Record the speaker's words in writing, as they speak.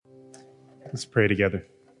Let's pray together.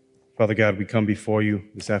 Father God, we come before you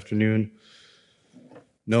this afternoon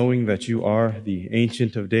knowing that you are the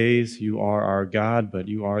Ancient of Days. You are our God, but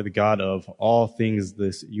you are the God of all things.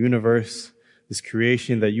 This universe, this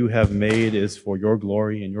creation that you have made is for your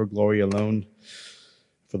glory and your glory alone,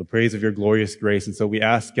 for the praise of your glorious grace. And so we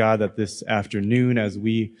ask, God, that this afternoon as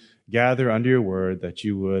we gather under your word, that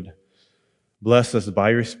you would bless us by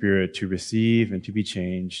your Spirit to receive and to be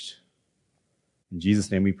changed. In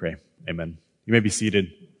Jesus' name we pray. Amen. You may be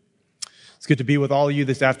seated. It's good to be with all of you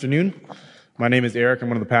this afternoon. My name is Eric. I'm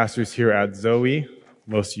one of the pastors here at Zoe.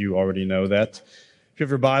 Most of you already know that. If you have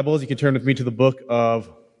your Bibles, you can turn with me to the book of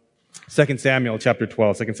 2 Samuel chapter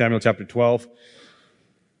 12. 2 Samuel chapter 12.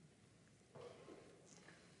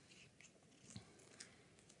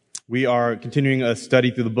 We are continuing a study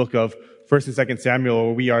through the book of 1 and 2 Samuel,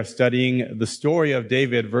 where we are studying the story of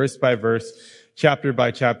David verse by verse, chapter by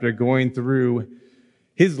chapter, going through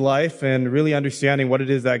his life and really understanding what it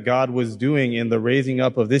is that God was doing in the raising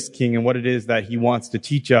up of this king and what it is that he wants to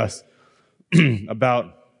teach us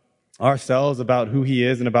about ourselves, about who he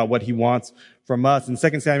is, and about what he wants from us. In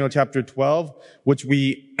 2 Samuel chapter 12, which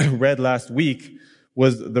we read last week,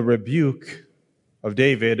 was the rebuke of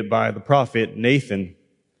David by the prophet Nathan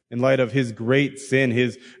in light of his great sin,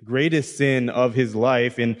 his greatest sin of his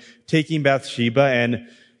life in taking Bathsheba and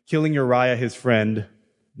killing Uriah, his friend.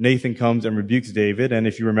 Nathan comes and rebukes David, and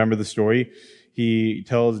if you remember the story, he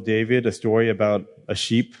tells David a story about a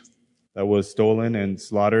sheep that was stolen and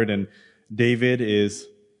slaughtered, and David is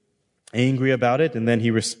angry about it, and then he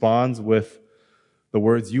responds with the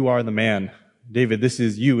words, "You are the man. David, this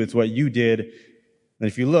is you. It's what you did." And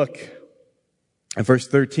if you look at verse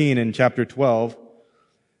 13 in chapter 12,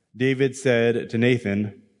 David said to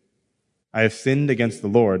Nathan, "I have sinned against the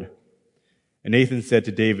Lord." And Nathan said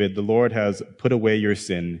to David, "The Lord has put away your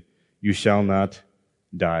sin. You shall not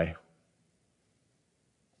die."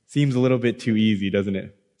 Seems a little bit too easy, doesn't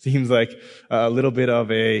it? Seems like a little bit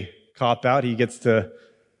of a cop-out. He gets to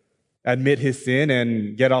admit his sin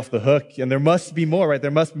and get off the hook. And there must be more, right?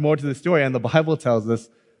 There must be more to the story. And the Bible tells us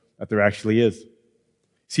that there actually is.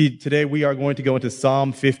 See, today we are going to go into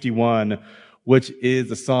Psalm 51, which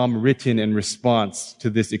is a psalm written in response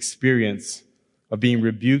to this experience of being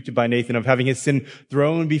rebuked by Nathan, of having his sin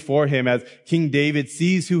thrown before him. As King David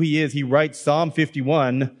sees who he is, he writes Psalm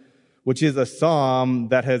 51, which is a psalm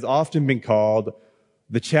that has often been called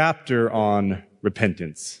the chapter on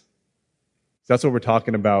repentance. So that's what we're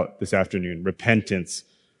talking about this afternoon, repentance.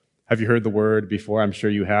 Have you heard the word before? I'm sure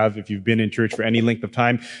you have. If you've been in church for any length of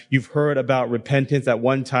time, you've heard about repentance at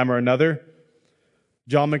one time or another.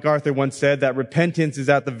 John MacArthur once said that repentance is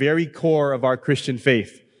at the very core of our Christian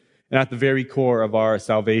faith and at the very core of our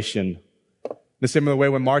salvation. In a similar way,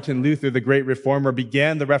 when Martin Luther, the great reformer,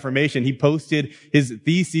 began the Reformation, he posted his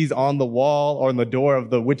theses on the wall or on the door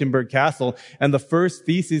of the Wittenberg Castle. And the first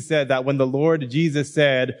thesis said that when the Lord Jesus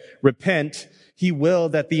said, "Repent," he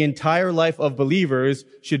willed that the entire life of believers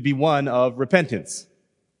should be one of repentance.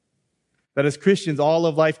 That as Christians, all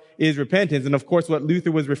of life is repentance. And of course, what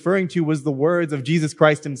Luther was referring to was the words of Jesus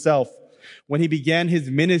Christ himself. When he began his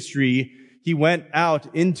ministry, he went out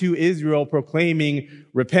into Israel proclaiming,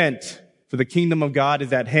 "Repent, for the kingdom of God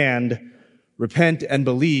is at hand. Repent and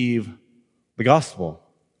believe the gospel."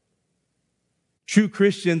 True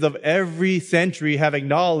Christians of every century have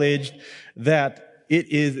acknowledged that it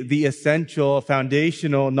is the essential,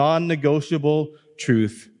 foundational, non-negotiable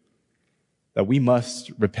truth that we must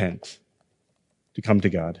repent to come to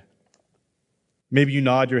God. Maybe you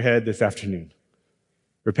nod your head this afternoon.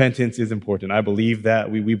 Repentance is important. I believe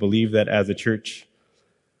that. We believe that as a church.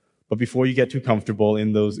 But before you get too comfortable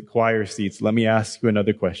in those choir seats, let me ask you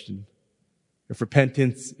another question. If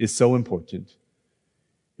repentance is so important,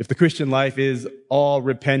 if the Christian life is all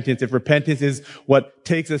repentance, if repentance is what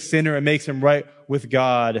takes a sinner and makes him right with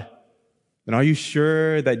God, then are you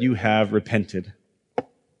sure that you have repented?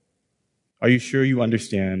 Are you sure you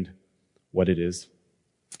understand what it is?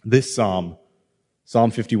 This psalm,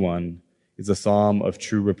 Psalm 51, is a psalm of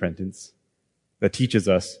true repentance that teaches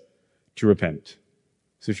us to repent.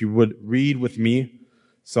 So if you would read with me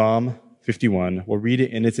Psalm 51, we'll read it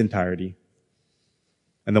in its entirety,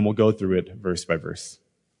 and then we'll go through it verse by verse.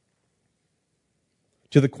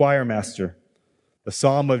 To the choir master, the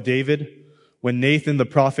Psalm of David, when Nathan the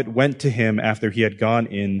prophet went to him after he had gone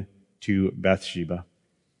in to Bathsheba.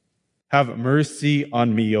 Have mercy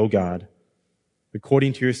on me, O God,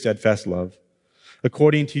 according to your steadfast love.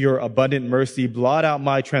 According to your abundant mercy, blot out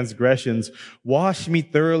my transgressions. Wash me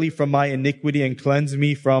thoroughly from my iniquity and cleanse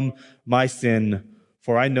me from my sin.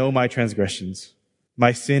 For I know my transgressions.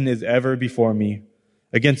 My sin is ever before me.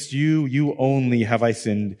 Against you, you only have I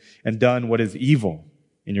sinned and done what is evil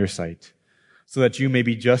in your sight, so that you may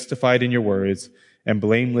be justified in your words and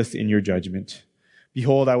blameless in your judgment.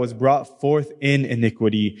 Behold, I was brought forth in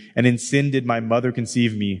iniquity, and in sin did my mother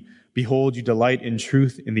conceive me. Behold, you delight in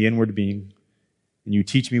truth in the inward being, and you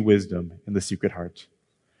teach me wisdom in the secret heart.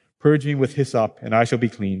 Purge me with hyssop, and I shall be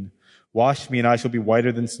clean. Wash me, and I shall be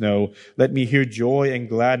whiter than snow. Let me hear joy and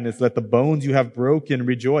gladness. Let the bones you have broken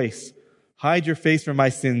rejoice. Hide your face from my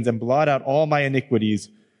sins, and blot out all my iniquities.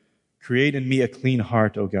 Create in me a clean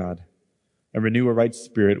heart, O God, and renew a right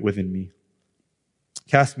spirit within me.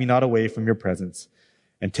 Cast me not away from your presence,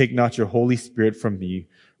 and take not your Holy Spirit from me.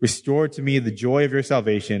 Restore to me the joy of your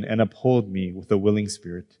salvation, and uphold me with a willing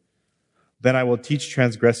spirit. Then I will teach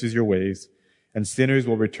transgressors your ways, and sinners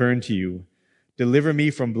will return to you. Deliver me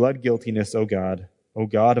from blood guiltiness, O God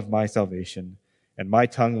of my salvation, and my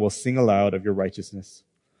tongue will sing aloud of your righteousness.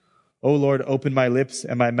 O Lord, open my lips,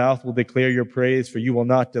 and my mouth will declare your praise, for you will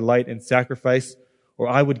not delight in sacrifice, or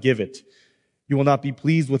I would give it. You will not be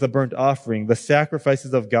pleased with a burnt offering. The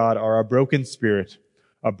sacrifices of God are a broken spirit,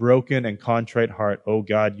 a broken and contrite heart. O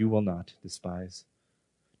God, you will not despise.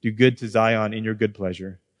 Do good to Zion in your good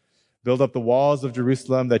pleasure. Build up the walls of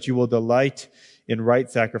Jerusalem, that you will delight in right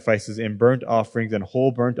sacrifices, in burnt offerings and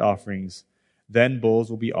whole burnt offerings. Then bulls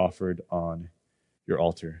will be offered on your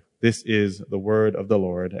altar. This is the word of the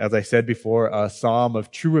Lord. As I said before, a psalm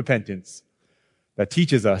of true repentance that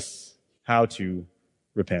teaches us how to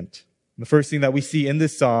repent. The first thing that we see in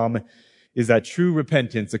this psalm is that true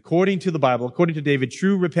repentance, according to the Bible, according to David,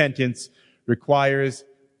 true repentance requires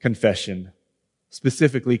confession,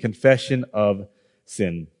 specifically confession of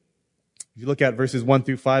sin. If you look at verses 1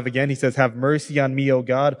 through 5 again, he says, have mercy on me, O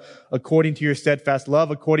God, according to your steadfast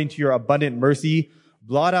love, according to your abundant mercy.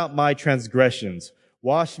 Blot out my transgressions.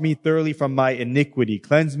 Wash me thoroughly from my iniquity.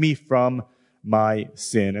 Cleanse me from my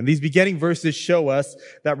sin. And these beginning verses show us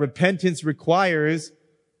that repentance requires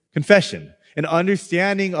confession, an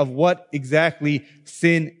understanding of what exactly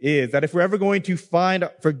sin is. That if we're ever going to find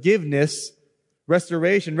forgiveness,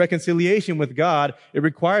 restoration, reconciliation with God, it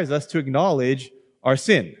requires us to acknowledge our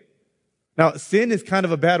sin. Now, sin is kind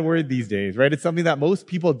of a bad word these days, right? It's something that most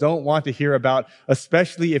people don't want to hear about,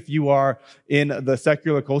 especially if you are in the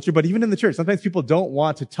secular culture, but even in the church. Sometimes people don't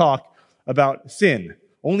want to talk about sin.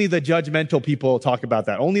 Only the judgmental people talk about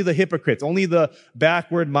that. Only the hypocrites, only the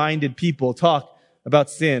backward-minded people talk about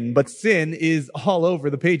sin. But sin is all over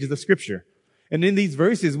the pages of Scripture. And in these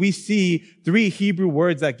verses, we see 3 Hebrew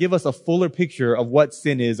words that give us a fuller picture of what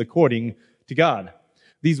sin is according to God.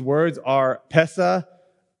 These words are pesa,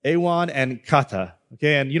 Ewan, and kata.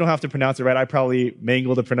 Okay, and you don't have to pronounce it right. I probably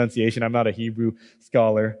mangled the pronunciation. I'm not a Hebrew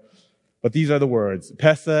scholar. But these are the words,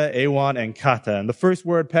 pesa, Ewan, and kata. And the first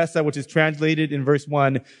word, pesa, which is translated in verse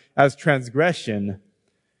 1 as transgression,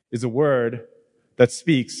 is a word that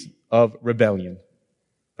speaks of rebellion.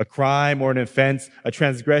 A crime or an offense, a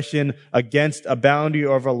transgression against a boundary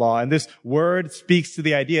or a law. And this word speaks to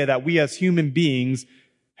the idea that we as human beings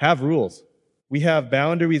have rules. We have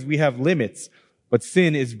boundaries, we have limits. But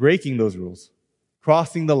sin is breaking those rules,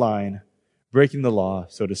 crossing the line, breaking the law,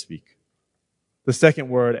 so to speak. The second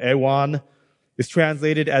word, ewan, is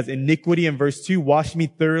translated as iniquity in verse 2. Wash me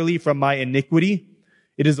thoroughly from my iniquity.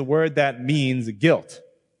 It is a word that means guilt.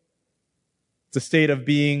 It's a state of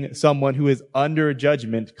being someone who is under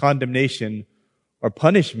judgment, condemnation, or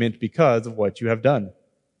punishment because of what you have done.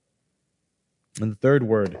 And the third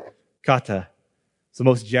word, kata. It's the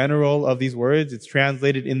most general of these words. It's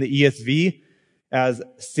translated in the ESV as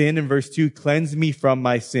sin in verse 2, cleanse me from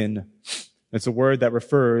my sin. It's a word that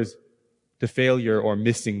refers to failure or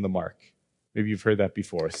missing the mark. Maybe you've heard that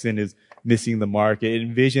before. Sin is missing the mark. It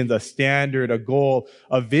envisions a standard, a goal,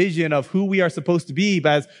 a vision of who we are supposed to be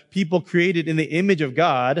as people created in the image of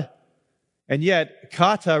God. And yet,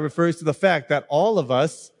 kata refers to the fact that all of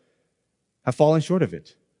us have fallen short of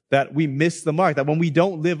it. That we miss the mark. That when we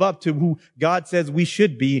don't live up to who God says we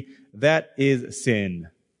should be, that is sin.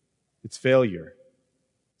 It's failure.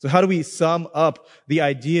 So how do we sum up the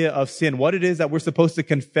idea of sin? What it is that we're supposed to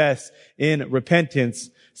confess in repentance?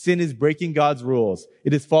 Sin is breaking God's rules.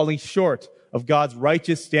 It is falling short of God's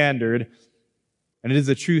righteous standard. And it is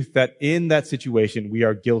the truth that in that situation, we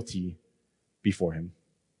are guilty before Him.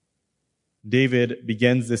 David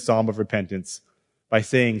begins this psalm of repentance by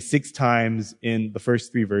saying 6 times in the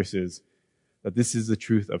first 3 verses that this is the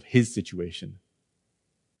truth of his situation.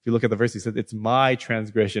 If you look at the verse, he says, it's my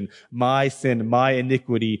transgression, my sin, my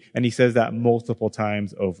iniquity. And he says that multiple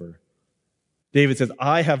times over. David says,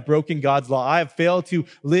 I have broken God's law. I have failed to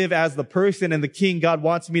live as the person and the king God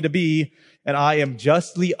wants me to be. And I am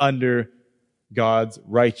justly under God's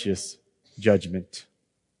righteous judgment.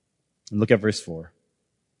 And look at verse 4.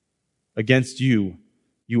 Against you,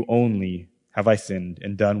 you only have I sinned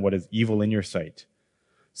and done what is evil in your sight,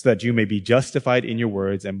 so that you may be justified in your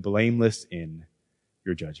words and blameless in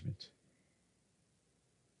your judgment.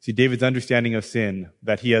 See, David's understanding of sin,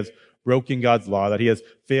 that he has broken God's law, that he has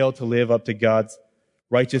failed to live up to God's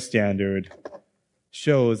righteous standard,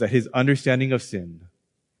 shows that his understanding of sin,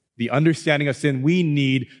 the understanding of sin we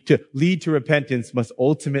need to lead to repentance, must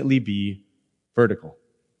ultimately be vertical.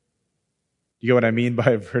 You get what I mean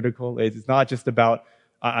by vertical? It's not just about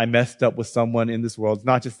I messed up with someone in this world. It's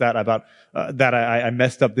not just that about that I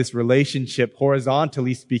messed up this relationship,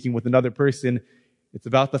 horizontally speaking, with another person. It's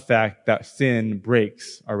about the fact that sin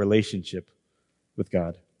breaks our relationship with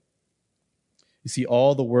God. You see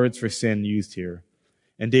all the words for sin used here.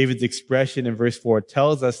 And David's expression in verse 4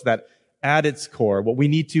 tells us that at its core, what we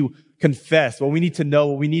need to confess, what we need to know,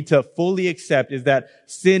 what we need to fully accept is that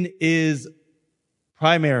sin is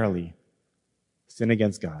primarily sin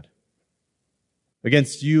against God.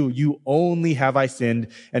 Against you, you only have I sinned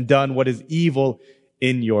and done what is evil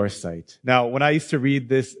in your sight. Now, when I used to read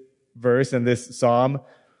this verse and this psalm,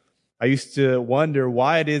 I used to wonder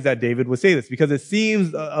why it is that David would say this, because it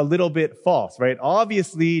seems a little bit false, right?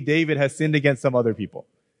 Obviously, David has sinned against some other people.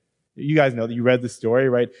 You guys know that you read the story,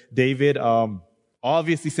 right? David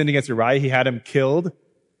obviously sinned against Uriah. He had him killed.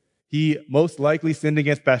 He most likely sinned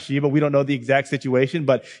against Bathsheba. We don't know the exact situation,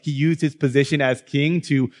 but he used his position as king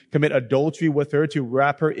to commit adultery with her, to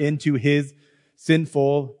wrap her into his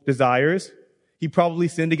sinful desires. He probably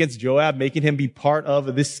sinned against Joab, making him be part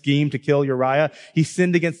of this scheme to kill Uriah. He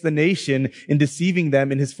sinned against the nation in deceiving them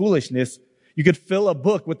in his foolishness. You could fill a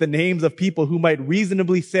book with the names of people who might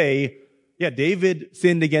reasonably say, yeah, David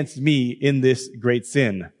sinned against me in this great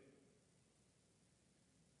sin.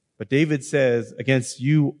 But David says, against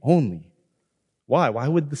you only. Why? Why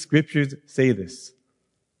would the scriptures say this?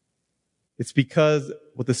 It's because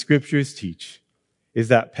what the scriptures teach is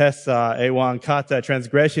that pesa, ewan, kata,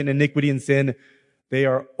 transgression, iniquity, and sin, they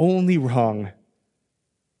are only wrong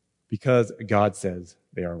because God says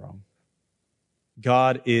they are wrong.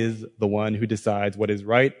 God is the one who decides what is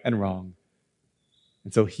right and wrong.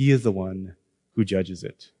 And so he is the one who judges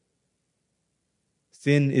it.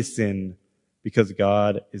 Sin is sin because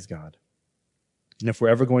God is God. And if we're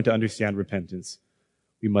ever going to understand repentance,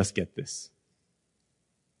 we must get this.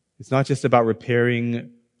 It's not just about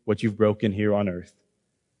repairing what you've broken here on earth.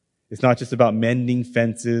 It's not just about mending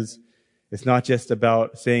fences. It's not just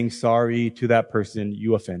about saying sorry to that person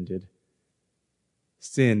you offended.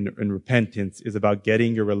 Sin and repentance is about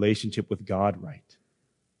getting your relationship with God right,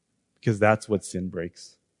 because that's what sin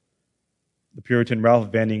breaks. The Puritan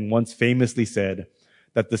Ralph Venning once famously said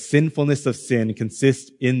that the sinfulness of sin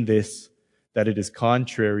consists in this, that it is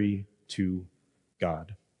contrary to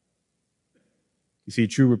God. You see,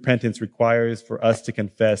 true repentance requires for us to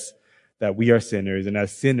confess that we are sinners, and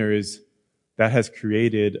as sinners, that has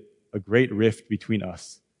created a great rift between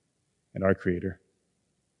us and our Creator,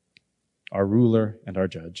 our ruler and our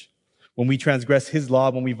judge. When we transgress his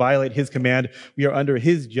law, when we violate his command, we are under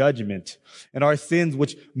his judgment. And our sins,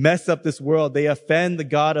 which mess up this world, they offend the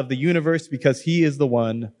God of the universe because he is the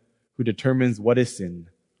one who determines what is sin,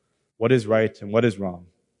 what is right, and what is wrong.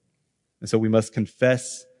 And so we must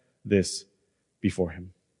confess this before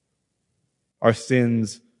him. Our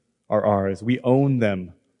sins are ours. We own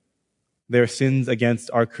them. They are sins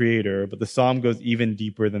against our Creator, but the psalm goes even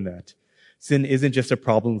deeper than that. Sin isn't just a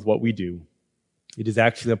problem with what we do. It is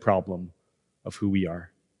actually a problem of who we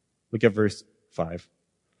are. Look at verse 5.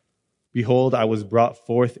 Behold, I was brought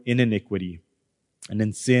forth in iniquity, and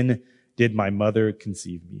in sin did my mother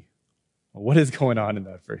conceive me. Well, what is going on in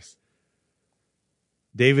that verse?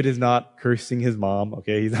 David is not cursing his mom,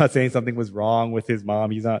 okay? He's not saying something was wrong with his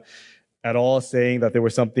mom. He's not at all saying that there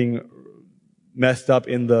was something messed up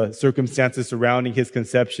in the circumstances surrounding his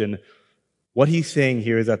conception. What he's saying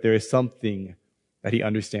here is that there is something that he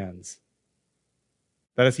understands.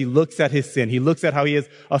 That as he looks at his sin, he looks at how he has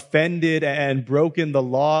offended and broken the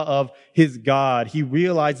law of his God, he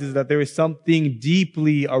realizes that there is something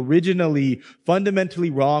deeply, originally, fundamentally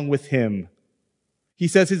wrong with him. He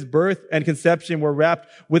says his birth and conception were wrapped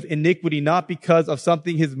with iniquity, not because of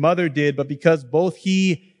something his mother did, but because both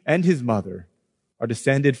he and his mother are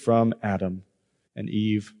descended from Adam and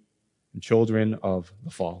Eve and children of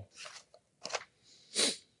the fall.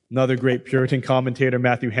 Another great Puritan commentator,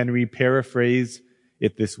 Matthew Henry, paraphrased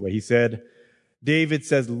it this way. He said, David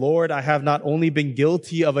says, Lord, I have not only been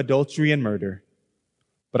guilty of adultery and murder,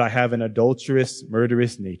 but I have an adulterous,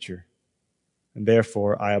 murderous nature, and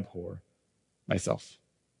therefore I abhor myself.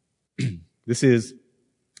 This is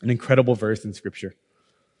an incredible verse in Scripture,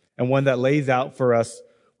 and one that lays out for us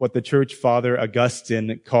what the church father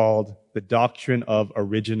Augustine called the doctrine of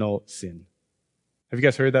original sin. Have you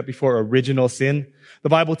guys heard that before? Original sin. The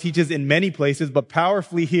Bible teaches in many places, but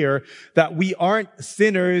powerfully here, that we aren't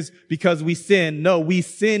sinners because we sin. No, we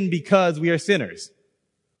sin because we are sinners.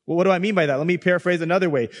 Well, what do I mean by that? Let me paraphrase another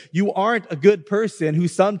way. You aren't a good person who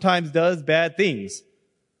sometimes does bad things.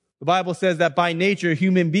 The Bible says that by nature,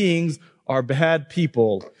 human beings are bad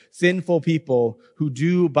people, sinful people who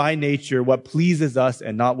do by nature what pleases us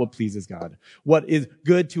and not what pleases God. What is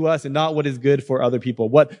good to us and not what is good for other people.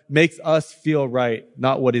 What makes us feel right,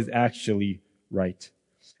 not what is actually right.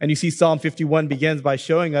 And you see Psalm 51 begins by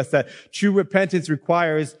showing us that true repentance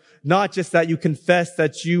requires not just that you confess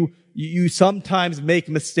that you sometimes make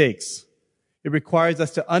mistakes. It requires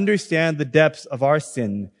us to understand the depths of our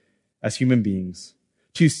sin as human beings,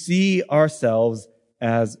 to see ourselves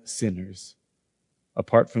as sinners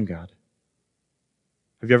apart from God.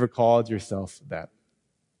 Have you ever called yourself that?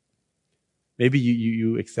 Maybe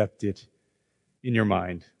you accept it in your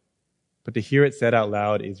mind, but to hear it said out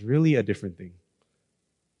loud is really a different thing.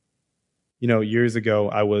 You know, years ago,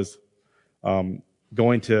 I was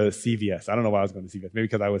going to CVS. I don't know why I was going to CVS. Maybe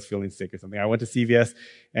because I was feeling sick or something. I went to CVS,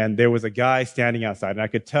 and there was a guy standing outside, and I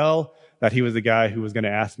could tell that he was the guy who was going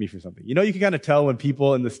to ask me for something. You know, you can kind of tell when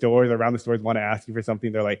people in the stores, around the stores, want to ask you for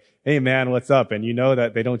something. They're like, hey, man, what's up? And you know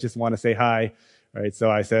that they don't just want to say hi, right?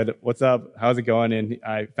 So I said, what's up? How's it going? And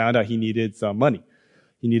I found out he needed some money.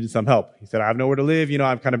 He needed some help. He said, I have nowhere to live. You know,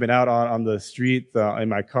 I've kind of been out on the street in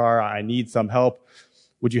my car. I need some help.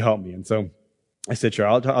 Would you help me? And so I said, sure,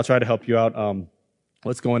 I'll try to help you out.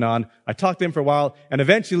 What's going on? I talked to him for a while, and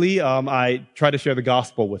eventually I tried to share the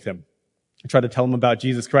gospel with him. I tried to tell him about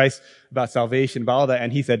Jesus Christ, about salvation, about all that,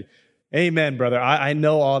 and he said, amen, brother, I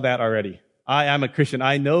know all that already. I am a Christian.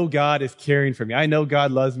 I know God is caring for me. I know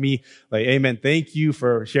God loves me. Like, amen, thank you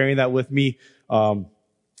for sharing that with me. And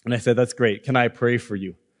I said, that's great. Can I pray for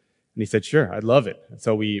you? And he said, sure, I'd love it. And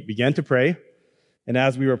so we began to pray, and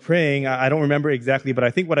as we were praying, I don't remember exactly, but I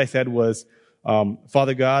think what I said was,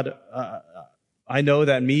 Father God, I know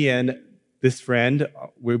that me and this friend,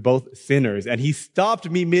 we're both sinners. And he stopped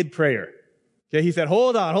me mid-prayer. Okay, he said,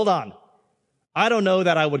 hold on. I don't know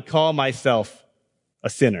that I would call myself a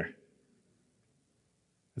sinner.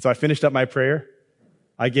 And so I finished up my prayer.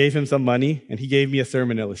 I gave him some money, and he gave me a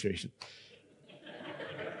sermon illustration.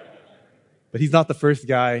 But he's not the first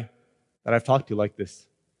guy that I've talked to like this.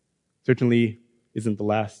 Certainly isn't the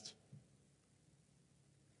last.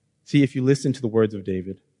 See, if you listen to the words of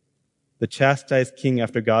David, the chastised king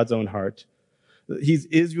after God's own heart, he's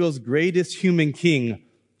Israel's greatest human king,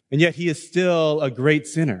 and yet he is still a great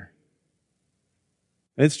sinner.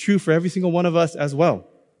 And it's true for every single one of us as well.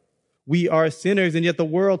 We are sinners, and yet the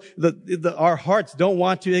world, our hearts don't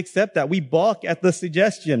want to accept that. We balk at the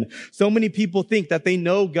suggestion. So many people think that they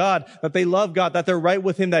know God, that they love God, that they're right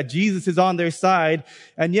with Him, that Jesus is on their side.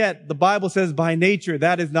 And yet the Bible says by nature,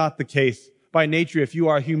 that is not the case. By nature, if you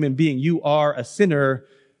are a human being, you are a sinner.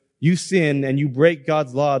 You sin and you break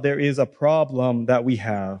God's law. There is a problem that we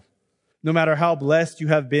have. No matter how blessed you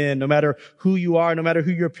have been, no matter who you are, no matter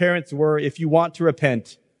who your parents were, if you want to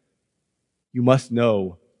repent, you must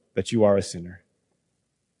know that you are a sinner.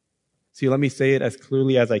 See, let me say it as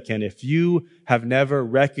clearly as I can. If you have never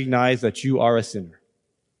recognized that you are a sinner,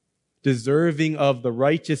 deserving of the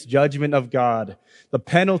righteous judgment of God, the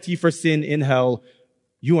penalty for sin in hell,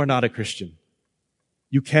 you are not a Christian.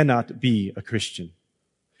 You cannot be a Christian.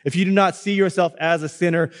 If you do not see yourself as a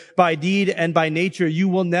sinner by deed and by nature, you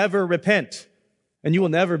will never repent, and you will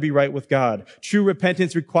never be right with God. True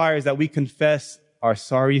repentance requires that we confess our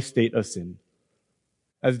sorry state of sin.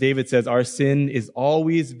 As David says, our sin is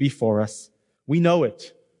always before us. We know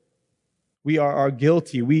it. We are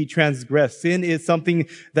guilty. We transgress. Sin is something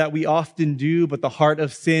that we often do, but the heart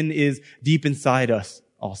of sin is deep inside us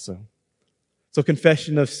also. So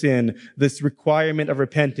confession of sin, this requirement of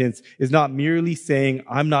repentance, is not merely saying,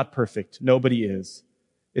 I'm not perfect. Nobody is.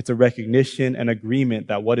 It's a recognition and agreement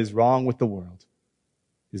that what is wrong with the world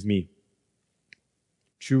is me.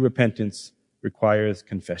 True repentance requires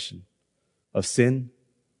confession of sin,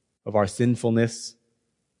 of our sinfulness,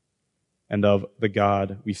 and of the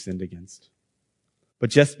God we sinned against. But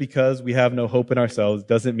just because we have no hope in ourselves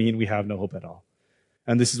doesn't mean we have no hope at all.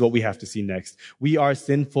 And this is what we have to see next. We are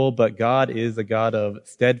sinful, but God is a God of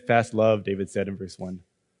steadfast love, David said in verse 1.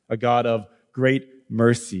 A God of great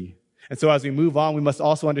mercy. And so as we move on, we must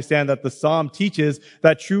also understand that the psalm teaches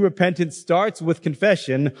that true repentance starts with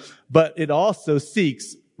confession, but it also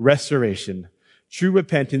seeks restoration. True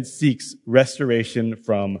repentance seeks restoration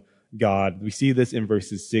from God. We see this in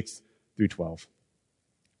verses 6 through 12.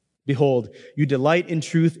 Behold, you delight in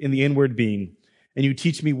truth in the inward being, and you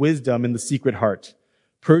teach me wisdom in the secret heart.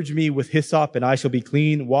 Purge me with hyssop, and I shall be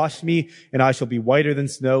clean. Wash me, and I shall be whiter than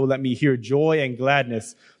snow. Let me hear joy and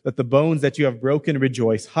gladness. Let the bones that you have broken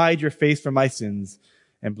rejoice. Hide your face from my sins,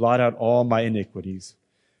 and blot out all my iniquities.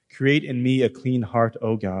 Create in me a clean heart,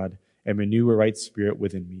 O God, and renew a right spirit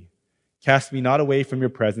within me. Cast me not away from your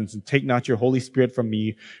presence, and take not your Holy Spirit from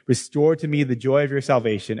me. Restore to me the joy of your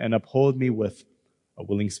salvation, and uphold me with a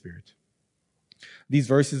willing spirit. These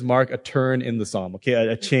verses mark a turn in the psalm, okay,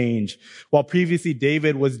 a change. While previously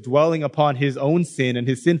David was dwelling upon his own sin and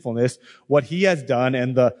his sinfulness, what he has done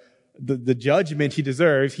and the judgment he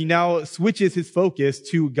deserves, he now switches his focus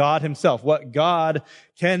to God himself, what God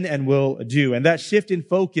can and will do. And that shift in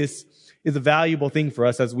focus is a valuable thing for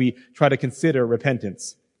us as we try to consider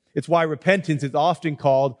repentance. It's why repentance is often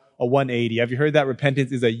called a 180. Have you heard that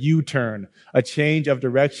repentance is a U-turn, a change of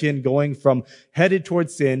direction going from headed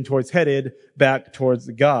towards sin, towards headed back towards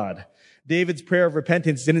God? David's prayer of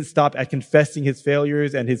repentance didn't stop at confessing his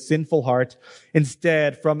failures and his sinful heart.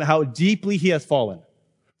 Instead, from how deeply he has fallen,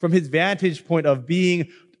 from his vantage point of being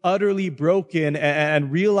utterly broken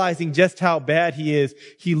and realizing just how bad he is,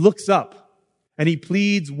 he looks up and he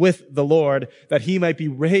pleads with the Lord that he might be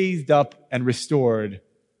raised up and restored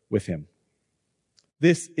with him.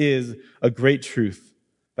 This is a great truth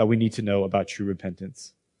that we need to know about true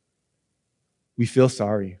repentance. We feel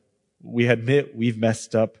sorry. We admit we've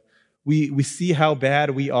messed up. We see how bad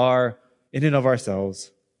we are in and of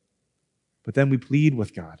ourselves. But then we plead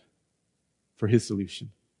with God for his solution,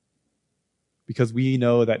 because we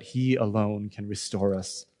know that he alone can restore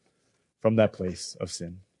us from that place of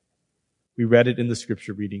sin. We read it in the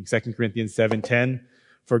scripture reading, 2 Corinthians 7:10.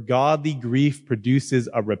 For godly grief produces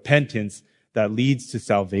a repentance that leads to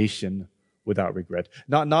salvation without regret.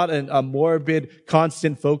 Not a morbid,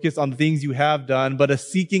 constant focus on the things you have done, but a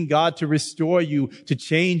seeking God to restore you, to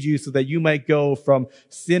change you so that you might go from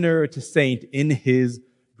sinner to saint in his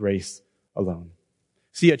grace alone.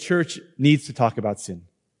 See, a church needs to talk about sin.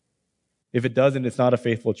 If it doesn't, it's not a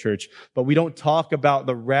faithful church. But we don't talk about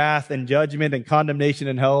the wrath and judgment and condemnation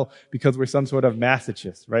in hell because we're some sort of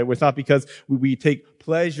masochist, right? It's not because we take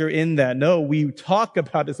pleasure in that. No, we talk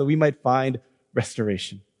about it so we might find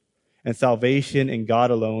restoration and salvation in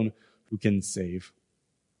God alone who can save.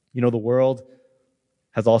 You know, the world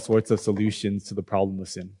has all sorts of solutions to the problem of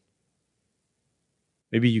sin.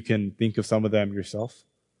 Maybe you can think of some of them yourself.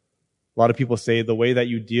 A lot of people say the way that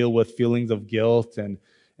you deal with feelings of guilt and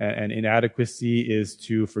inadequacy is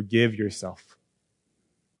to forgive yourself.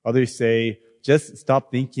 Others say, just stop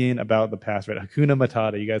thinking about the past, right? Hakuna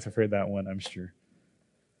Matata, you guys have heard that one, I'm sure.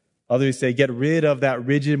 Others say, get rid of that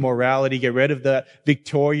rigid morality, get rid of the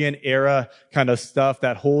Victorian era kind of stuff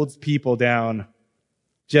that holds people down.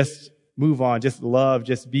 Just move on, just love,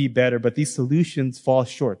 just be better. But these solutions fall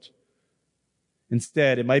short.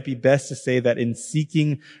 Instead, it might be best to say that in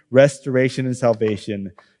seeking restoration and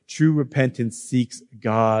salvation, true repentance seeks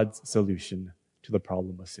God's solution to the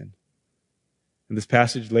problem of sin. And this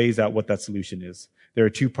passage lays out what that solution is. There are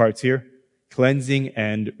two parts here, cleansing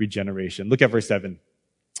and regeneration. Look at verse 7.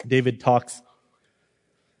 David talks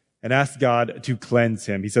and asks God to cleanse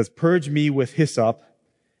him. He says, purge me with hyssop,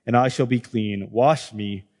 and I shall be clean. Wash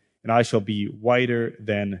me, and I shall be whiter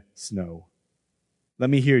than snow. Let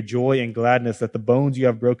me hear joy and gladness. Let the bones you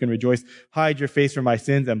have broken rejoice. Hide your face from my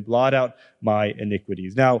sins and blot out my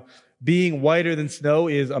iniquities. Now, being whiter than snow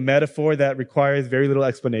is a metaphor that requires very little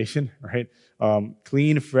explanation, right?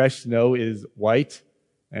 Clean, fresh snow is white,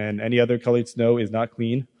 and any other colored snow is not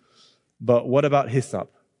clean. But what about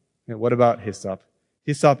hyssop? What about hyssop?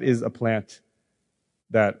 Hyssop is a plant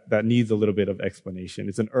that needs a little bit of explanation.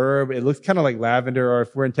 It's an herb. It looks kind of like lavender, or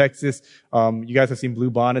if we're in Texas, you guys have seen blue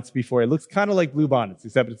bonnets before. It looks kind of like blue bonnets,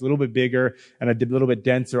 except it's a little bit bigger and a little bit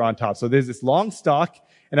denser on top. So there's this long stalk,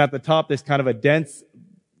 and at the top there's kind of a dense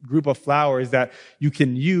group of flowers that you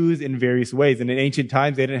can use in various ways. And in ancient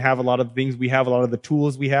times, they didn't have a lot of the things we have, a lot of the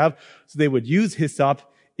tools we have. So they would use hyssop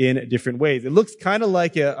in different ways. It looks kind of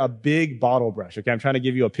like a big bottle brush. Okay, I'm trying to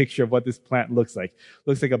give you a picture of what this plant looks like. It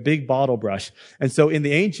looks like a big bottle brush. And so in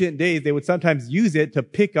the ancient days, they would sometimes use it to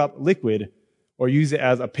pick up liquid or use it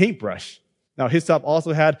as a paintbrush. Now, hyssop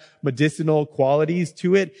also had medicinal qualities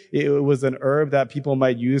to it. It was an herb that people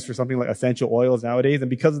might use for something like essential oils nowadays. And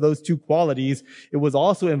because of those two qualities, it was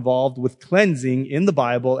also involved with cleansing in the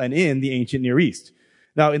Bible and in the ancient Near East.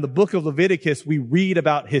 Now, in the book of Leviticus, we read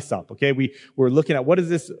about hyssop, okay? We're looking at what does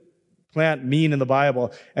this plant mean in the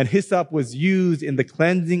Bible? And hyssop was used in the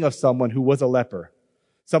cleansing of someone who was a leper,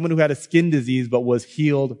 someone who had a skin disease but was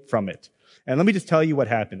healed from it. And let me just tell you what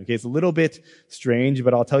happened, okay? It's a little bit strange,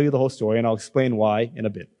 but I'll tell you the whole story and I'll explain why in a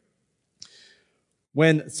bit.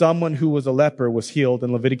 When someone who was a leper was healed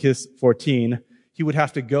in Leviticus 14, he would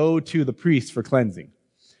have to go to the priest for cleansing.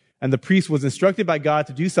 And the priest was instructed by God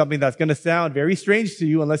to do something that's going to sound very strange to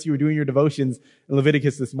you unless you were doing your devotions in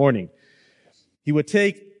Leviticus this morning. He would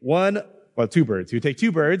take two birds. He would take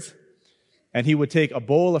two birds, and he would take a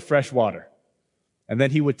bowl of fresh water. And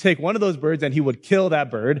then he would take one of those birds and he would kill that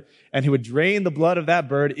bird, and he would drain the blood of that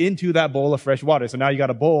bird into that bowl of fresh water. So now you got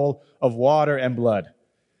a bowl of water and blood.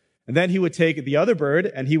 And then he would take the other bird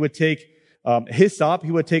and he would take hyssop,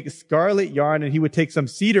 he would take scarlet yarn, and he would take some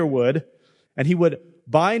cedar wood, and he would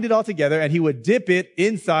bind it all together, and he would dip it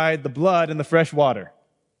inside the blood and the fresh water.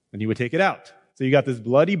 And he would take it out. So you got this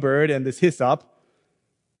bloody bird and this hyssop.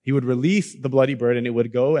 He would release the bloody bird and it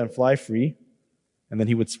would go and fly free. And then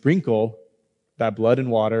he would sprinkle that blood and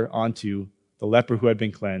water onto the leper who had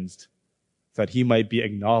been cleansed, so that he might be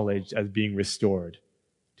acknowledged as being restored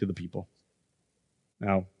to the people.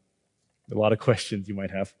 Now, a lot of questions you might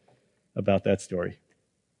have about that story.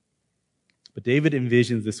 But David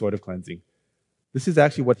envisions this sort of cleansing. This is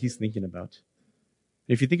actually what he's thinking about.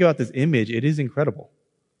 And if you think about this image, it is incredible.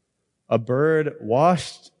 A bird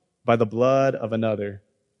washed by the blood of another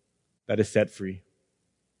that is set free.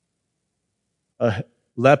 A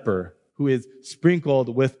leper who is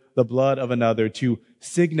sprinkled with the blood of another to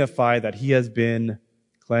signify that he has been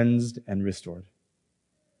cleansed and restored.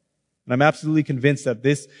 And I'm absolutely convinced that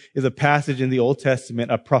this is a passage in the Old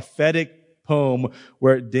Testament, a prophetic poem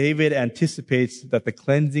where David anticipates that the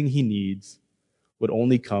cleansing he needs would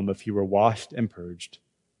only come if he were washed and purged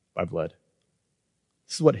by blood.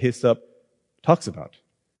 This is what hyssop talks about.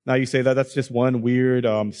 Now you say that that's just one weird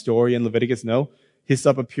story in Leviticus. No.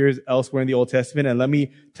 Hyssop appears elsewhere in the Old Testament, and let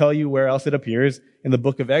me tell you where else it appears: in the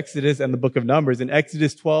book of Exodus and the book of Numbers. In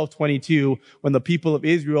Exodus 12:22, when the people of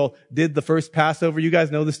Israel did the first Passover, you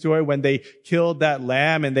guys know the story, when they killed that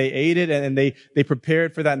lamb and they ate it, and they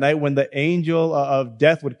prepared for that night when the angel of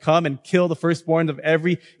death would come and kill the firstborn of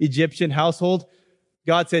every Egyptian household.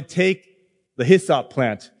 God said, take the hyssop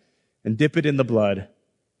plant and dip it in the blood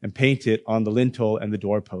and paint it on the lintel and the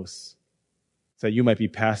doorposts, so that you might be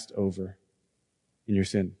passed over in your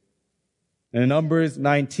sin. And in Numbers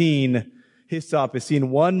 19, hyssop is seen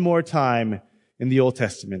one more time in the Old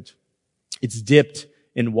Testament. It's dipped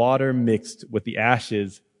in water mixed with the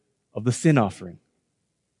ashes of the sin offering.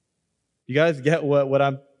 You guys get what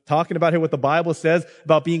I'm talking about here, what the Bible says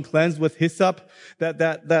about being cleansed with hyssop?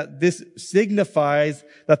 That this signifies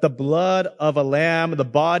that the blood of a lamb, the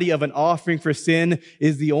body of an offering for sin,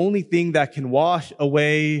 is the only thing that can wash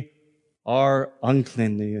away our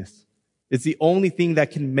uncleanness. It's the only thing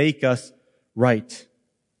that can make us right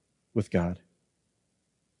with God.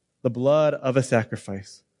 The blood of a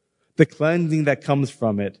sacrifice, the cleansing that comes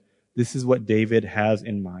from it, this is what David has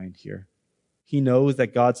in mind here. He knows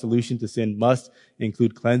that God's solution to sin must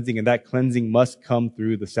include cleansing, and that cleansing must come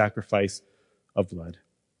through the sacrifice of blood.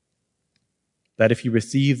 That if he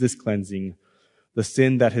receives this cleansing, the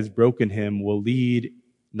sin that has broken him will lead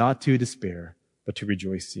not to despair, but to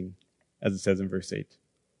rejoicing, as it says in verse 8.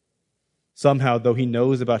 Somehow, though he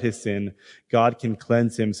knows about his sin, God can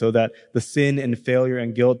cleanse him so that the sin and failure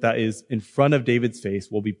and guilt that is in front of David's face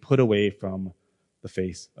will be put away from the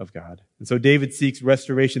face of God. And so David seeks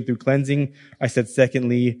restoration through cleansing. I said,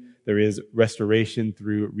 secondly, there is restoration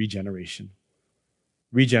through regeneration.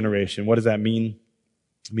 Regeneration, what does that mean?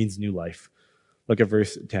 It means new life. Look at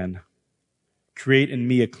verse 10. Create in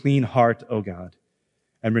me a clean heart, O God,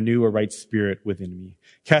 and renew a right spirit within me.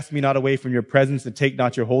 Cast me not away from your presence, and take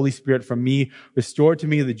not your Holy Spirit from me. Restore to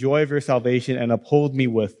me the joy of your salvation, and uphold me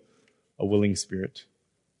with a willing spirit.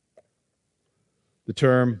 The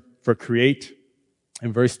term for create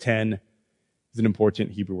in verse 10 is an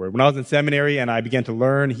important Hebrew word. When I was in seminary and I began to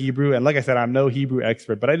learn Hebrew, and like I said, I'm no Hebrew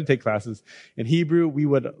expert, but I did take classes. In Hebrew, we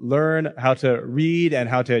would learn how to read and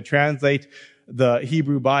how to translate the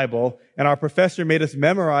Hebrew Bible. And our professor made us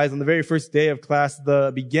memorize on the very first day of class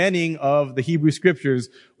the beginning of the Hebrew scriptures,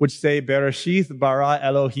 which say, Bereshith bara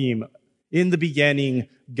Elohim. In the beginning,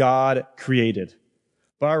 God created.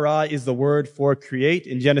 Bara is the word for create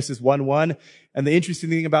in Genesis 1:1. And the interesting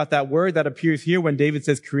thing about that word that appears here when David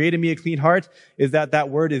says, create in me a clean heart, is that that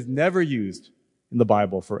word is never used in the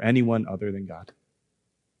Bible for anyone other than God.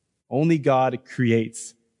 Only God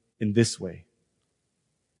creates in this way.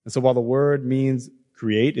 And so while the word means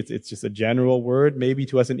create, it's just a general word, maybe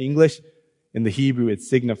to us in English, in the Hebrew it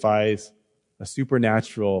signifies a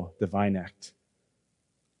supernatural divine act.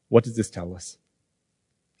 What does this tell us?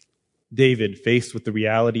 David, faced with the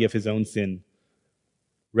reality of his own sin,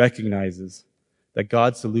 recognizes that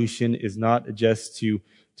God's solution is not just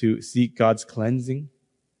to seek God's cleansing,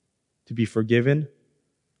 to be forgiven,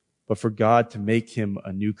 but for God to make him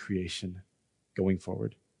a new creation going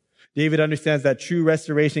forward. David understands that true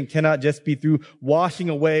restoration cannot just be through washing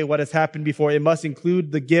away what has happened before. It must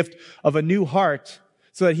include the gift of a new heart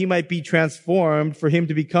so that he might be transformed, for him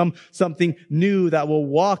to become something new that will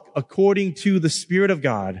walk according to the Spirit of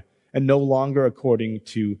God and no longer according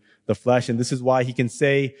to the flesh. And this is why he can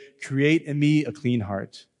say, create in me a clean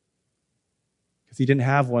heart. Because he didn't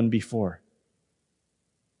have one before.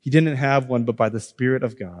 He didn't have one, but by the Spirit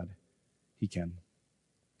of God, he can.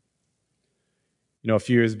 A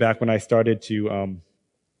few years back when I started to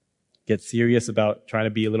get serious about trying to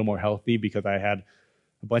be a little more healthy, because I had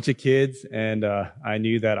a bunch of kids and I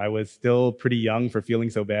knew that I was still pretty young for feeling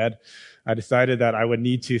so bad, I decided that I would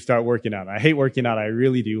need to start working out. I hate working out, I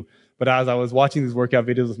really do. But as I was watching these workout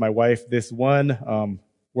videos with my wife, this one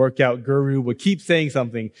workout guru would keep saying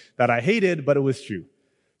something that I hated, but it was true.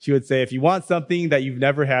 She would say, if you want something that you've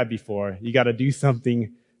never had before, you got to do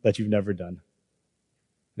something that you've never done.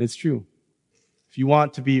 And it's true. If you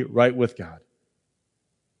want to be right with God,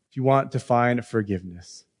 if you want to find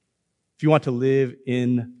forgiveness, if you want to live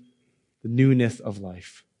in the newness of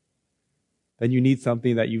life, then you need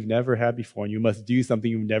something that you've never had before, and you must do something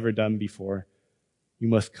you've never done before. You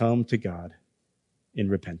must come to God in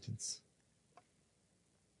repentance.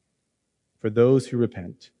 For those who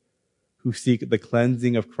repent, who seek the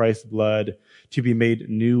cleansing of Christ's blood to be made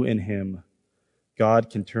new in him,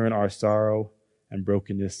 God can turn our sorrow and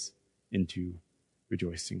brokenness into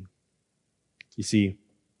rejoicing. You see,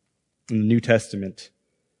 in the New Testament,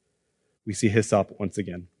 we see hyssop once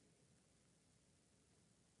again.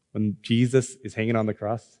 When Jesus is hanging on the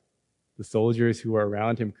cross, the soldiers who were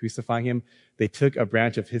around him crucifying him, they took a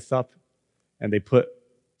branch of hyssop and they put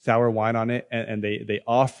sour wine on it and they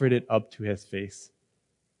offered it up to his face.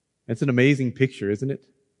 It's an amazing picture, isn't it?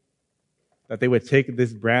 That they would take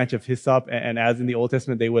this branch of hyssop and as in the Old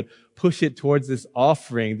Testament, they would push it towards this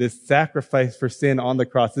offering, this sacrifice for sin on the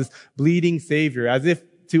cross, this bleeding Savior, as if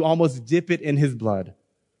to almost dip it in his blood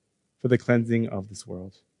for the cleansing of this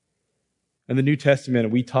world. In the New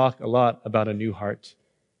Testament, we talk a lot about a new heart.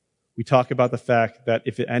 We talk about the fact that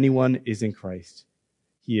if anyone is in Christ,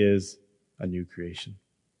 he is a new creation.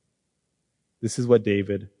 This is what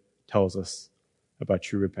David tells us about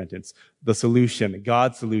true repentance. The solution,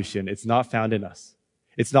 God's solution, it's not found in us.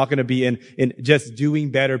 It's not going to be in just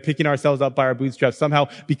doing better, picking ourselves up by our bootstraps, somehow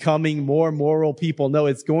becoming more moral people. No,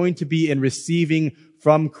 it's going to be in receiving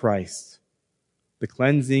from Christ the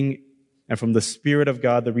cleansing and from the Spirit of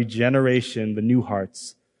God, the regeneration, the new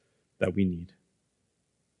hearts that we need.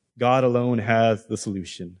 God alone has the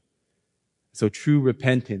solution. So true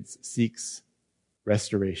repentance seeks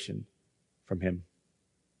restoration from him.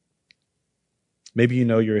 Maybe you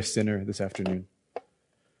know you're a sinner this afternoon.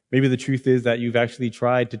 Maybe the truth is that you've actually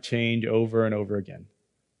tried to change over and over again.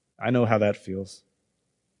 I know how that feels.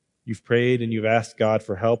 You've prayed and you've asked God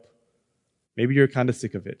for help. Maybe you're kind of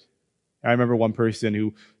sick of it. I remember one person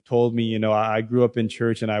who told me, I grew up in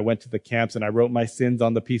church and I went to the camps and I wrote my sins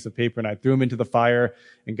on the piece of paper and I threw them into the fire,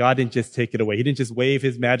 and God didn't just take it away. He didn't just wave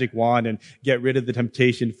his magic wand and get rid of the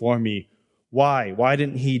temptation for me. Why? Why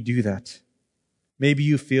didn't he do that? Maybe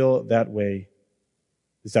you feel that way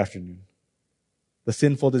this afternoon. The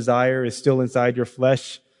sinful desire is still inside your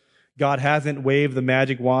flesh. God hasn't waved the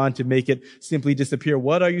magic wand to make it simply disappear.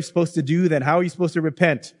 What are you supposed to do then? How are you supposed to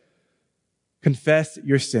repent? Confess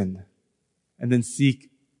your sin and then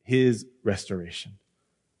seek his restoration.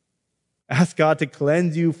 Ask God to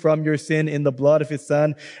cleanse you from your sin in the blood of his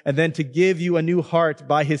Son, and then to give you a new heart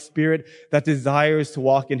by his Spirit that desires to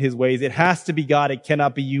walk in his ways. It has to be God. It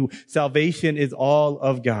cannot be you. Salvation is all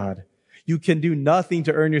of God. You can do nothing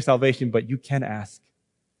to earn your salvation, but you can ask.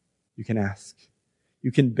 You can ask.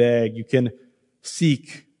 You can beg. You can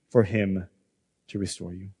seek for him to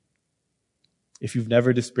restore you. If you've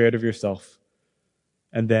never despaired of yourself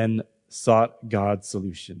and then sought God's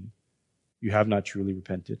solution, you have not truly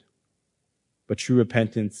repented. But true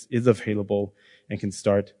repentance is available and can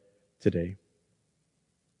start today.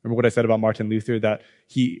 Remember what I said about Martin Luther, that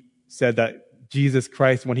he said that Jesus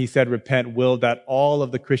Christ, when he said repent, willed that all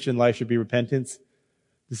of the Christian life should be repentance.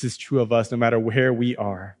 This is true of us no matter where we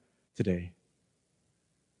are today.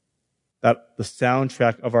 That the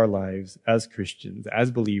soundtrack of our lives as Christians,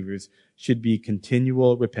 as believers, should be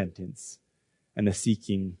continual repentance and a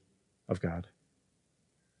seeking of God.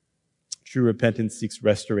 True repentance seeks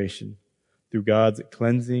restoration through God's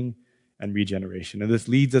cleansing and regeneration. And this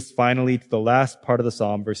leads us finally to the last part of the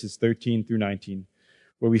psalm, verses 13 through 19,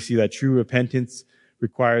 where we see that true repentance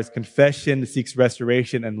requires confession, seeks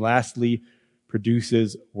restoration, and lastly,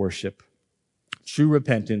 produces worship. True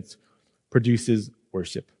repentance produces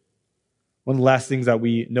worship. One of the last things that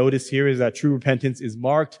we notice here is that true repentance is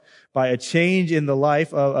marked by a change in the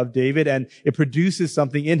life of David, and it produces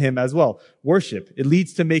something in him as well. Worship. It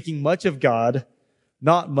leads to making much of God,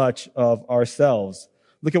 not much of ourselves.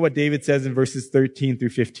 Look at what David says in verses 13 through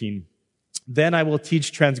 15. Then I will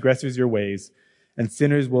teach transgressors your ways, and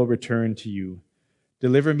sinners will return to you.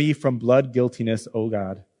 Deliver me from blood guiltiness, O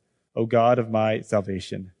God of my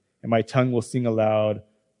salvation, and my tongue will sing aloud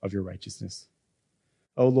of your righteousness.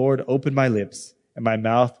 O Lord, open my lips, and my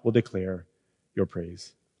mouth will declare your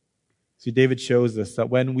praise. See, David shows us that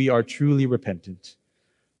when we are truly repentant,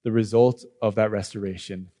 the result of that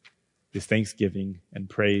restoration is thanksgiving and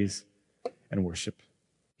praise and worship.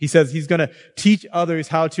 He says he's going to teach others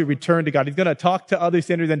how to return to God. He's going to talk to other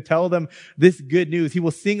sinners and tell them this good news. He will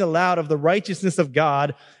sing aloud of the righteousness of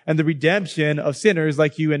God and the redemption of sinners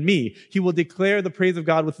like you and me. He will declare the praise of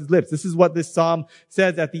God with his lips. This is what this psalm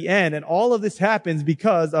says at the end. And all of this happens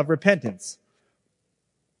because of repentance.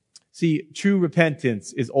 See, true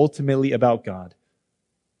repentance is ultimately about God.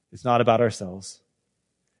 It's not about ourselves.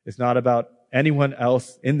 It's not about anyone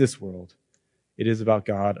else in this world. It is about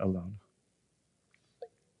God alone.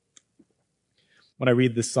 When I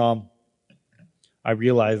read this psalm, I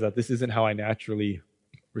realize that this isn't how I naturally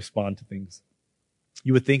respond to things.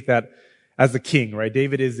 You would think that as a king, right?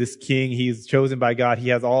 David is this king. He's chosen by God. He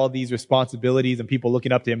has all these responsibilities and people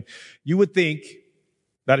looking up to him. You would think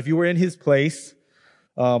that if you were in his place,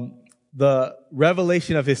 the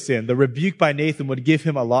revelation of his sin, the rebuke by Nathan would give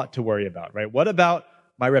him a lot to worry about, right? What about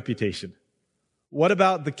my reputation? What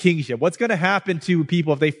about the kingship? What's going to happen to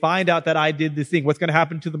people if they find out that I did this thing? What's going to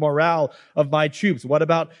happen to the morale of my troops? What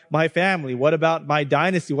about my family? What about my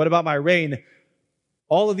dynasty? What about my reign?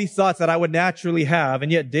 All of these thoughts that I would naturally have.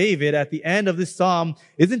 And yet David, at the end of this psalm,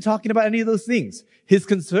 isn't talking about any of those things. His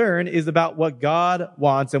concern is about what God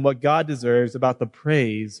wants and what God deserves, about the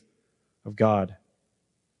praise of God.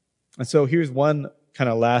 And so here's one kind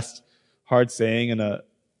of last hard saying in a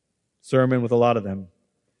sermon with a lot of them.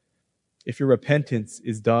 If your repentance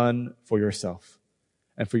is done for yourself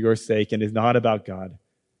and for your sake and is not about God,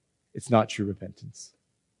 it's not true repentance.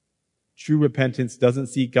 True repentance doesn't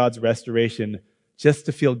seek God's restoration just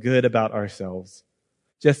to feel good about ourselves,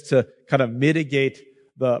 just to kind of mitigate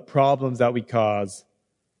the problems that we cause.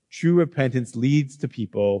 True repentance leads to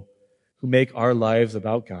people who make our lives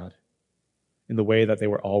about God in the way that they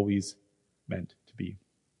were always meant to be.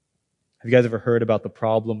 Have you guys ever heard about the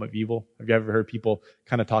problem of evil? Have you ever heard people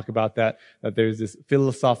kind of talk about that there's this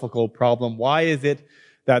philosophical problem? Why is it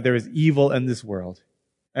that there is evil in this world?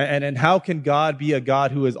 And how can God be a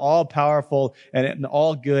God who is all powerful and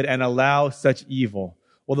all good and allow such evil?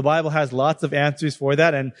 Well, the Bible has lots of answers for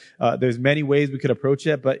that, and there's many ways we could approach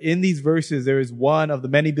it. But in these verses, there is one of the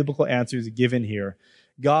many biblical answers given here.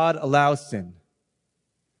 God allows sin.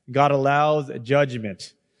 God allows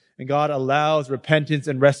judgment. And God allows repentance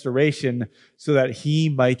and restoration so that he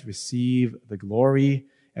might receive the glory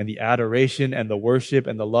and the adoration and the worship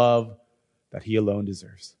and the love that he alone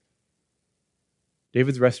deserves.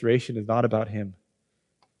 David's restoration is not about him.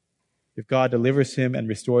 If God delivers him and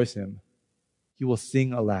restores him, he will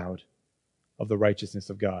sing aloud of the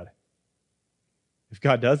righteousness of God. If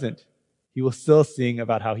God doesn't, he will still sing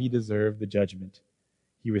about how he deserved the judgment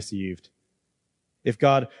he received. If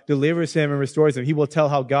God delivers him and restores him, he will tell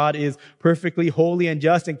how God is perfectly holy and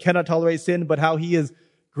just and cannot tolerate sin, but how he is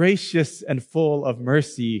gracious and full of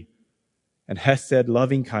mercy and hesed,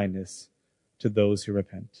 loving kindness to those who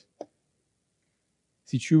repent.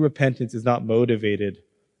 See, true repentance is not motivated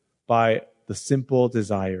by the simple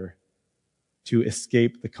desire to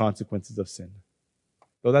escape the consequences of sin.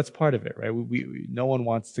 Though that's part of it, right? No one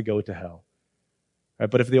wants to go to hell.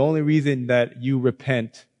 Right? But if the only reason that you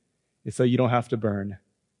repent is so you don't have to burn,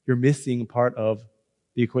 you're missing part of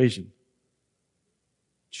the equation.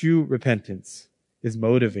 True repentance is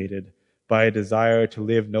motivated by a desire to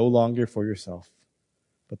live no longer for yourself,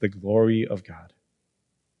 but the glory of God.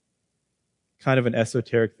 Kind of an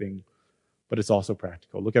esoteric thing, but it's also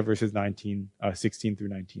practical. Look at verses 16 through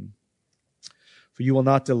 19. For you will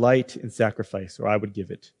not delight in sacrifice, or I would give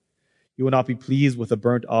it. You will not be pleased with a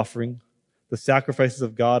burnt offering. The sacrifices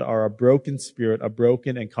of God are a broken spirit, a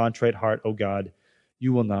broken and contrite heart, O God,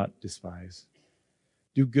 you will not despise.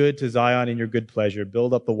 Do good to Zion in your good pleasure.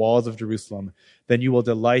 Build up the walls of Jerusalem. Then you will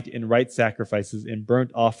delight in right sacrifices, in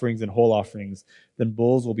burnt offerings and whole offerings. Then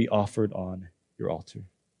bulls will be offered on your altar.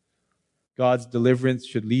 God's deliverance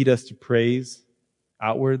should lead us to praise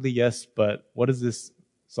outwardly, yes, but what does this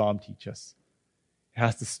psalm teach us? It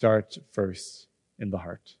has to start first in the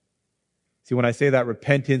heart. See, when I say that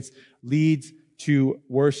repentance leads to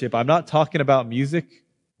worship, I'm not talking about music,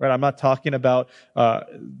 right? I'm not talking about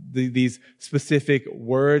these specific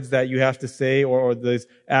words that you have to say or those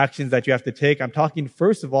actions that you have to take. I'm talking,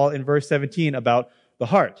 first of all, in verse 17 about the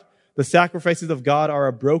heart. The sacrifices of God are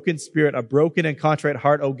a broken spirit, a broken and contrite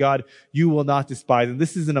heart, O God, you will not despise. And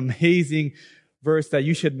this is an amazing verse that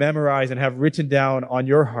you should memorize and have written down on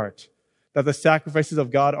your heart. That the sacrifices of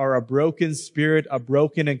God are a broken spirit, a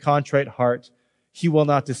broken and contrite heart, he will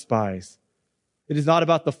not despise. It is not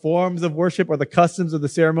about the forms of worship or the customs of the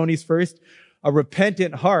ceremonies first. A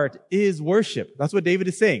repentant heart is worship. That's what David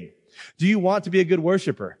is saying. Do you want to be a good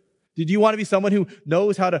worshiper? Do you want to be someone who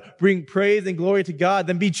knows how to bring praise and glory to God?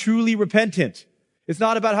 Then be truly repentant. It's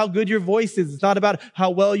not about how good your voice is. It's not about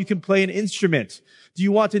how well you can play an instrument. Do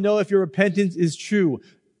you want to know if your repentance is true?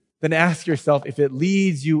 Then ask yourself if it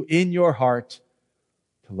leads you in your heart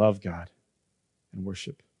to love God and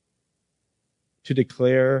worship, to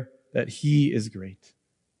declare that he is great,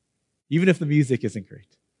 even if the music isn't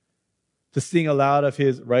great, to sing aloud of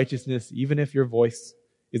his righteousness, even if your voice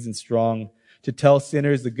isn't strong, to tell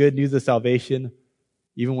sinners the good news of salvation,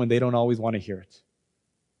 even when they don't always want to hear it.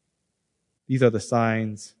 These are the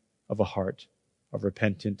signs of a heart of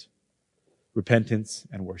repentance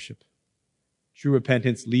and worship. True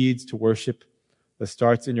repentance leads to worship that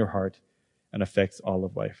starts in your heart and affects all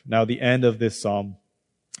of life. Now, the end of this psalm,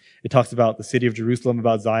 it talks about the city of Jerusalem,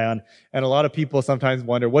 about Zion. And a lot of people sometimes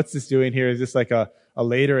wonder, what's this doing here? Is this like a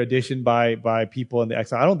later addition by people in the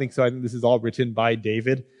exile? I don't think so. I think this is all written by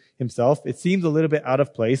David himself. It seems a little bit out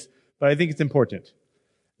of place, but I think it's important.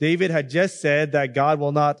 David had just said that God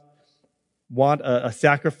will not want a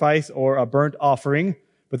sacrifice or a burnt offering.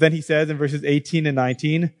 But then he says in verses 18 and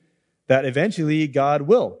 19 that eventually God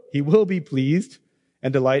will. He will be pleased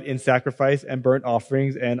and delight in sacrifice and burnt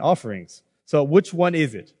offerings and offerings. So which one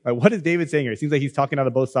is it? What is David saying here? It seems like he's talking out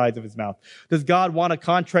of both sides of his mouth. Does God want a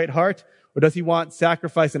contrite heart, or does he want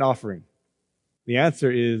sacrifice and offering? The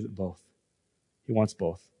answer is both. He wants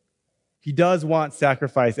both. He does want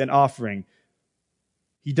sacrifice and offering.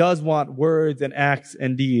 He does want words and acts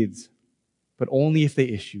and deeds, but only if they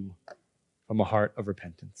issue from a heart of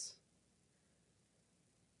repentance.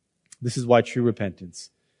 This is why true repentance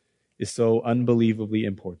is so unbelievably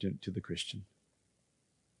important to the Christian.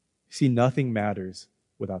 You see, nothing matters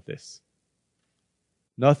without this.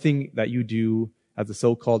 Nothing that you do as a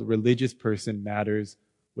so-called religious person matters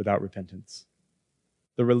without repentance.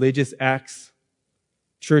 The religious acts,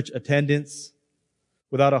 church attendance,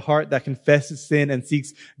 without a heart that confesses sin and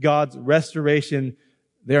seeks God's restoration,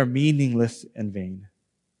 they are meaningless and vain.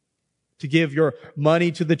 To give your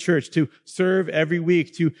money to the church, to serve every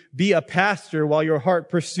week, to be a pastor while your heart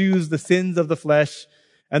pursues the sins of the flesh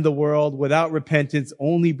and the world without repentance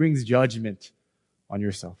only brings judgment on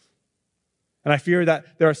yourself. And I fear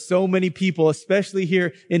that there are so many people, especially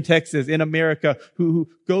here in Texas, in America, who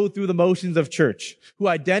go through the motions of church, who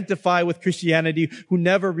identify with Christianity, who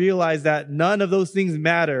never realize that none of those things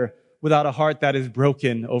matter without a heart that is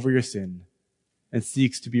broken over your sin and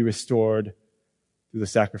seeks to be restored through the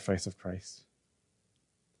sacrifice of Christ.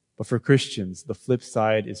 But for Christians, the flip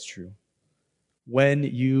side is true. When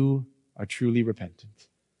you are truly repentant,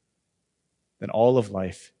 then all of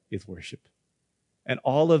life is worship. And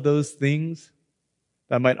all of those things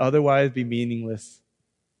that might otherwise be meaningless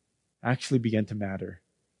actually begin to matter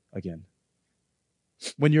again.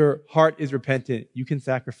 When your heart is repentant, you can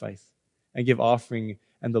sacrifice and give offering,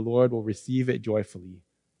 and the Lord will receive it joyfully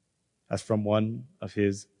as from one of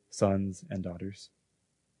his sons and daughters.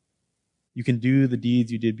 You can do the deeds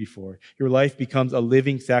you did before. Your life becomes a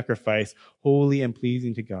living sacrifice, holy and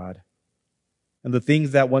pleasing to God. And the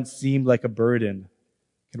things that once seemed like a burden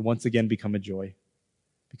can once again become a joy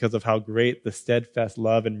because of how great the steadfast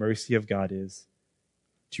love and mercy of God is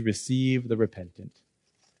to receive the repentant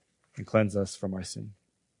and cleanse us from our sin.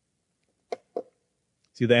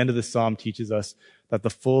 See, the end of this psalm teaches us that the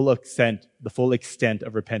full extent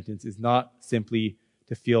of repentance is not simply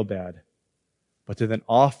to feel bad, but to then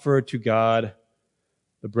offer to God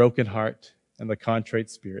the broken heart and the contrite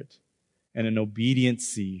spirit, and in obedience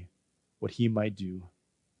see what he might do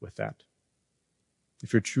with that.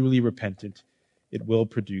 If you're truly repentant, it will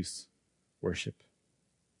produce worship.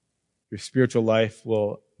 Your spiritual life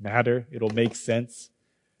will matter. It'll make sense.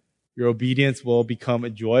 Your obedience will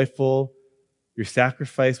become joyful. Your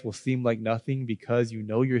sacrifice will seem like nothing because you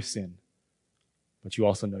know your sin, but you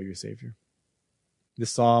also know your Savior.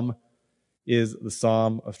 This psalm is the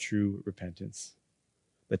psalm of true repentance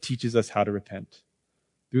that teaches us how to repent.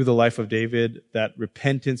 Through the life of David, that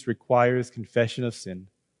repentance requires confession of sin.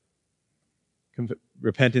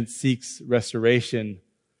 Repentance seeks restoration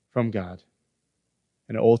from God,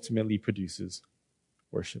 and it ultimately produces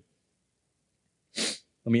worship.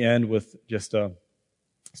 Let me end with just a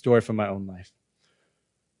story from my own life.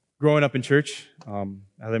 Growing up in church,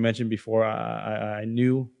 as I mentioned before, I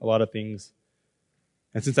knew a lot of things.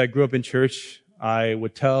 And since I grew up in church, I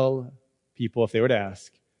would tell people, if they were to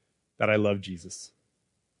ask, that I love Jesus.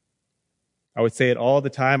 I would say it all the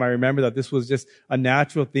time. I remember that this was just a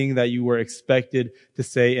natural thing that you were expected to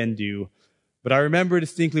say and do. But I remember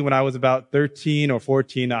distinctly when I was about 13 or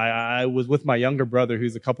 14, I was with my younger brother,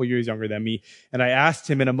 who's a couple years younger than me, and I asked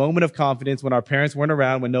him in a moment of confidence when our parents weren't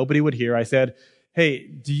around, when nobody would hear, I said, "Hey,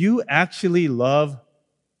 do you actually love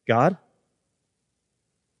God?"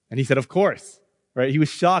 And he said, "Of course." Right? He was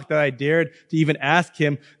shocked that I dared to even ask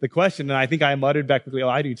him the question, and I think I muttered back quickly, "Oh,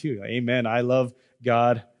 I do too. Amen. I love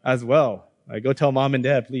God as well. Go tell mom and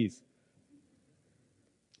dad, please."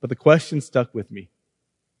 But the question stuck with me.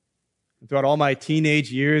 And throughout all my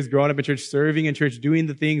teenage years, growing up in church, serving in church, doing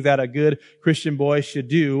the things that a good Christian boy should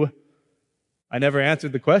do, I never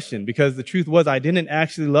answered the question, because the truth was I didn't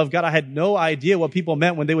actually love God. I had no idea what people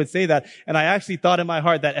meant when they would say that, and I actually thought in my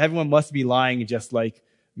heart that everyone must be lying just like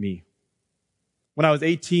me. When I was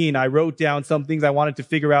 18, I wrote down some things I wanted to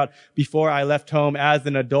figure out before I left home as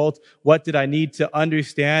an adult. What did I need to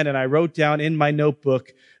understand? And I wrote down in my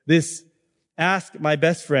notebook this: ask my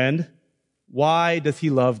best friend, why does he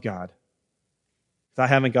love God? Because I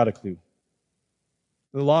haven't got a clue.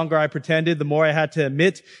 The longer I pretended, the more I had to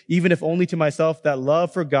admit, even if only to myself, that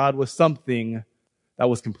love for God was something that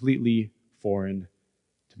was completely foreign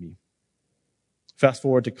to me. Fast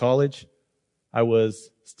forward to college. I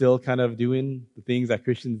was still kind of doing the things that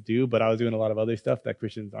Christians do, but I was doing a lot of other stuff that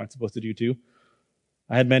Christians aren't supposed to do too.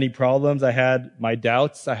 I had many problems. I had my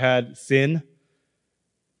doubts. I had sin.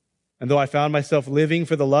 And though I found myself living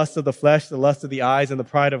for the lust of the flesh, the lust of the eyes, and the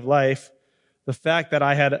pride of life, the fact that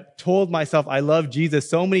I had told myself I love Jesus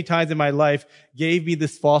so many times in my life gave me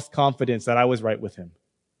this false confidence that I was right with him.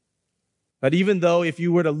 That even though if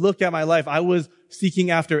you were to look at my life, I was seeking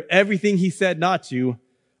after everything he said not to,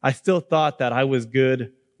 I still thought that I was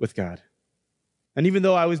good with God. And even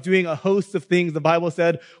though I was doing a host of things the Bible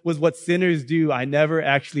said was what sinners do, I never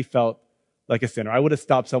actually felt like a sinner. I would have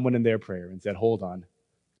stopped someone in their prayer and said, "Hold on,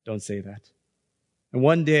 don't say that." And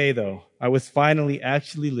one day, though, I was finally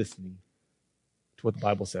actually listening to what the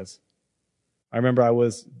Bible says. I remember I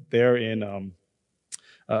was there in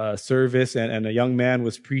service, and a young man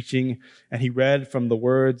was preaching, and he read from the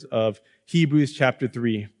words of Hebrews chapter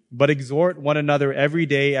 3. "But exhort one another every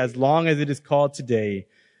day, as long as it is called today,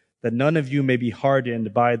 that none of you may be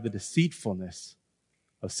hardened by the deceitfulness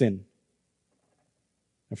of sin."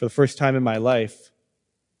 And for the first time in my life,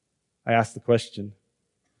 I asked the question,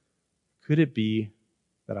 could it be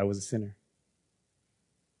that I was a sinner?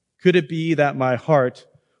 Could it be that my heart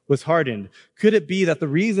was hardened? Could it be that the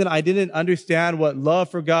reason I didn't understand what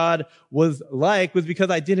love for God was like was because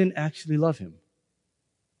I didn't actually love him?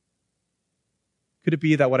 Could it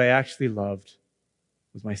be that what I actually loved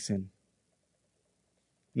was my sin?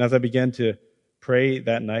 And as I began to pray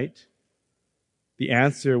that night, the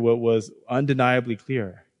answer was undeniably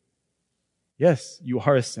clear. Yes, you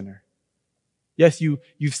are a sinner. Yes,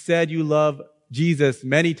 you've said you love Jesus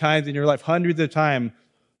many times in your life, hundreds of times,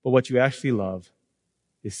 but what you actually love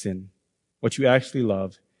is sin. What you actually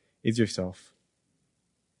love is yourself.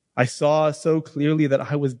 I saw so clearly that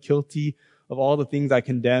I was guilty of all the things I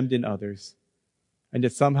condemned in others. And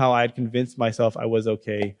yet somehow I had convinced myself I was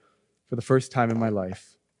okay. For the first time in my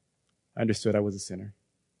life, I understood I was a sinner.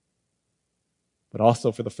 But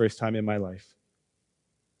also for the first time in my life,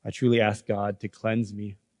 I truly asked God to cleanse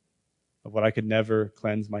me of what I could never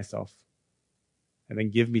cleanse myself, and then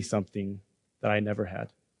give me something that I never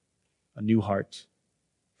had, a new heart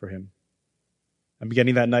for him. And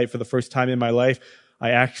beginning that night, for the first time in my life,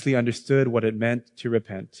 I actually understood what it meant to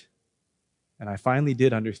repent. And I finally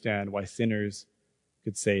did understand why sinners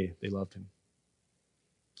could say they loved him.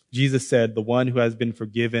 Jesus said, "The one who has been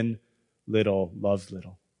forgiven little loves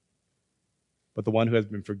little. But the one who has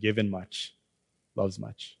been forgiven much loves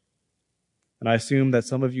much." And I assume that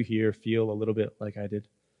some of you here feel a little bit like I did.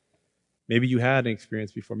 Maybe you had an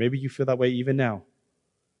experience before. Maybe you feel that way even now.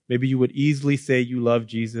 Maybe you would easily say you love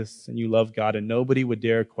Jesus and you love God and nobody would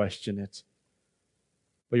dare question it.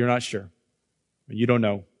 But you're not sure. Or you don't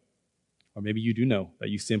know. Or maybe you do know that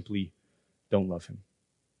you simply don't love him.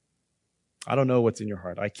 I don't know what's in your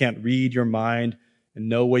heart. I can't read your mind and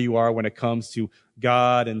know where you are when it comes to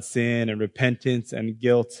God and sin and repentance and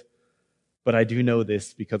guilt. But I do know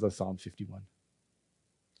this because of Psalm 51.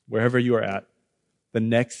 Wherever you are at, the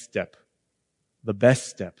next step, the best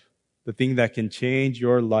step, the thing that can change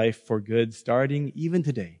your life for good, starting even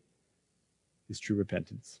today, is true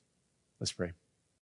repentance. Let's pray.